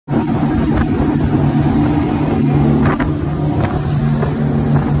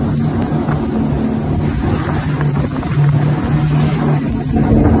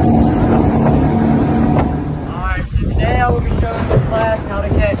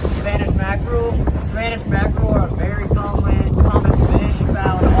Spanish mackerel. Spanish mackerel are a very common fish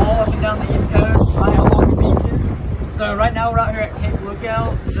found all up and down the East Coast, right along the beaches. So right now we're out here at Cape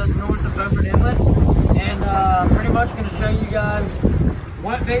Lookout, just north of Beaufort Inlet, and pretty much going to show you guys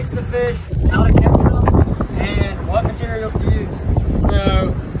what baits to fish, how to catch them, and what materials to use.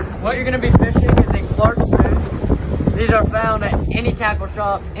 So what you're going to be fishing is a Clark spoon. These are found at any tackle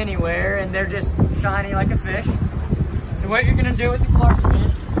shop anywhere, and they're just shiny like a fish. So what you're going to do with the Clark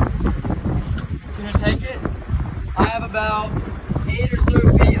spoon, you're going to take it. I have about 8 or so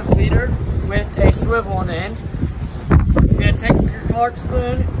feet of leader with a swivel on the end. You're going to take your Clark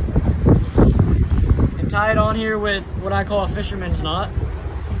spoon and tie it on here with what I call a fisherman's knot.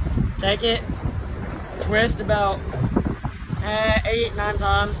 Take it, twist about 8-9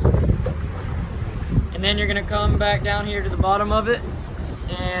 times, and then you're going to come back down here to the bottom of it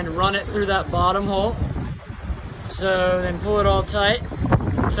and run it through that bottom hole. So then pull it all tight.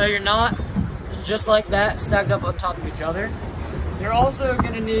 So your knot is just like that, stacked up on top of each other. You're also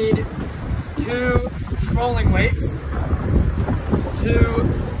going to need 2 trolling weights, 2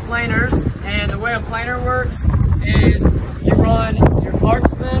 planers, and the way a planer works is you run your Clark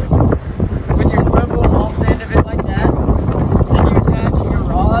spoon with your swivel off the end of it like that, then you attach your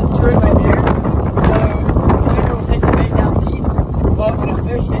rod to it right there. So the planer will take the bait down deep, but when a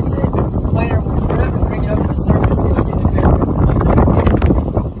fish hits it, the planer will trip and bring it up to the surface so you'll see the fish go like that.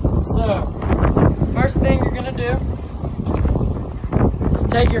 So first thing you're going to do is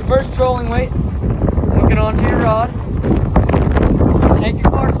take your first trolling weight, hook it onto your rod, take your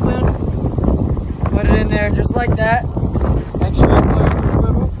Clark spoon, put it in there just like that. Make sure you close the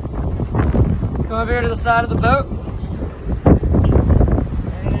swivel. Come over here to the side of the boat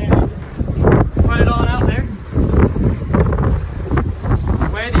and put it on out there. The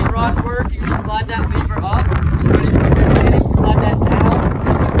way these rods work, you're going to slide that lever up. You're ready for the fish in it. You slide that down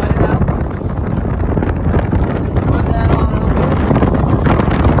and let it out. Put that on out there.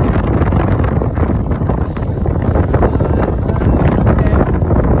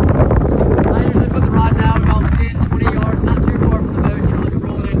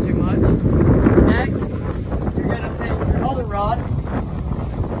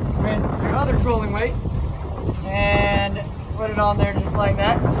 Trolling weight and put it on there just like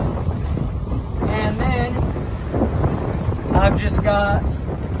that. And then I've just got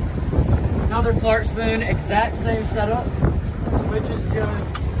another Clark spoon, exact same setup, which is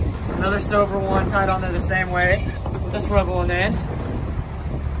just another silver one tied on there the same way with a swivel on the end.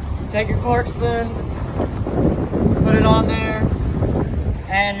 Take your Clark spoon, put it on there,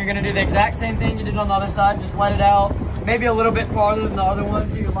 and you're going to do the exact same thing you did on the other side, just let it out maybe a little bit farther than the other one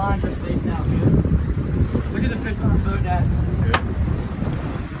so your lines are spaced out good. Look at the fish on the boat, Dad. Good.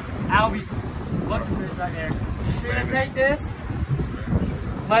 Albies. Bunch of fish right there. So you're going to take this,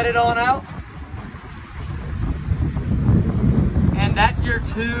 let it on out, and that's your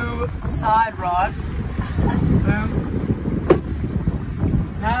 2 side rods. Boom.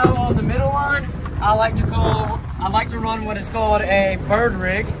 Now on the middle line, I like to run what is called a bird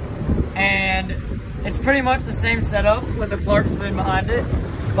rig, and it's pretty much the same setup with the Clark spoon behind it,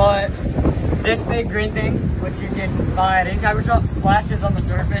 but this big green thing, which you can buy at any tackle shop, splashes on the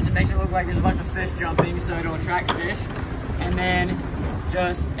surface. It makes it look like there's a bunch of fish jumping, so it'll attract fish. And then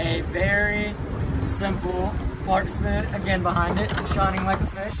just a very simple Clark spoon, again behind it, shining like a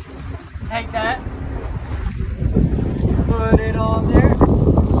fish. Take that, put it on there,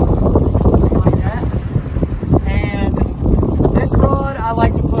 like that. And this rod I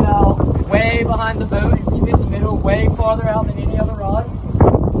like to put out way behind the boat and keep it in the middle, way farther out than any other rod.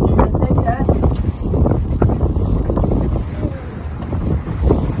 You're going to take that,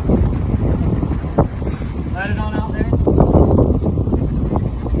 let it on out there.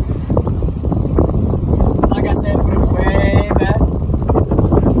 Like I said, put it way back.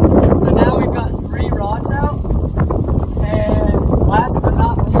 So now we've got 3 rods out, and last but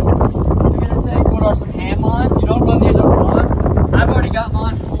not least, you're going to take what are some hand lines. You don't run these on rods. I've already got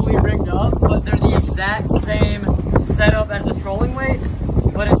mine fully rigged up, but they're the exact same setup as the trolling weights,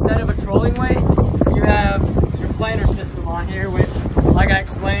 but instead of a trolling weight, you have your planer system on here, which, like I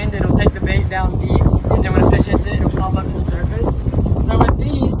explained, it'll take the bait down deep, and then when a fish hits it, it'll pop up to the surface. So with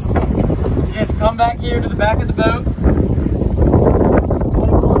these, you just come back here to the back of the boat,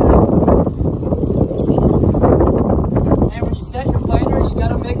 and when you set your planer, you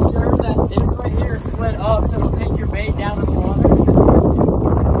gotta make sure that this right here is slid up, so it'll take your bait down in the water.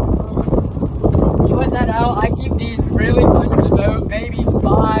 You let that out. I keep these really close to the boat, maybe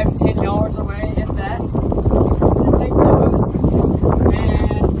 5-10 yards away, if that. And take those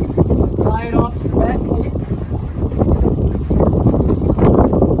and tie it off to the back.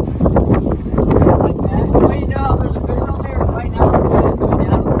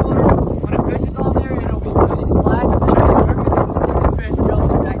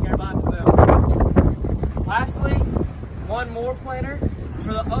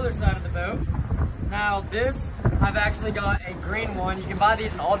 for the other side of the boat. Now this, I've actually got a green one. You can buy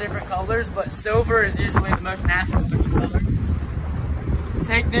these in all different colors, but silver is usually the most natural looking color.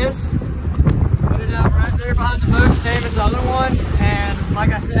 Take this, put it out right there behind the boat, same as the other ones, and like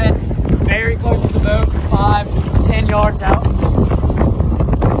I said, very close to the boat, 5 to 10 yards out.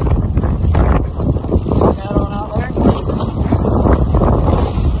 That on out there.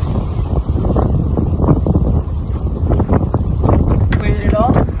 Clean it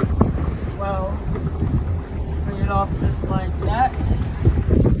off. Well, clean it off just like that.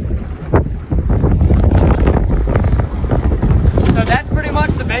 So that's pretty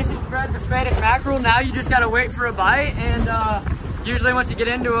much the basic spread for Spanish mackerel. Now you just gotta wait for a bite, and usually once you get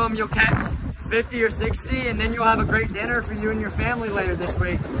into them, you'll catch 50 or 60, and then you'll have a great dinner for you and your family later this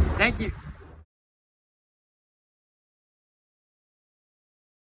week. Thank you.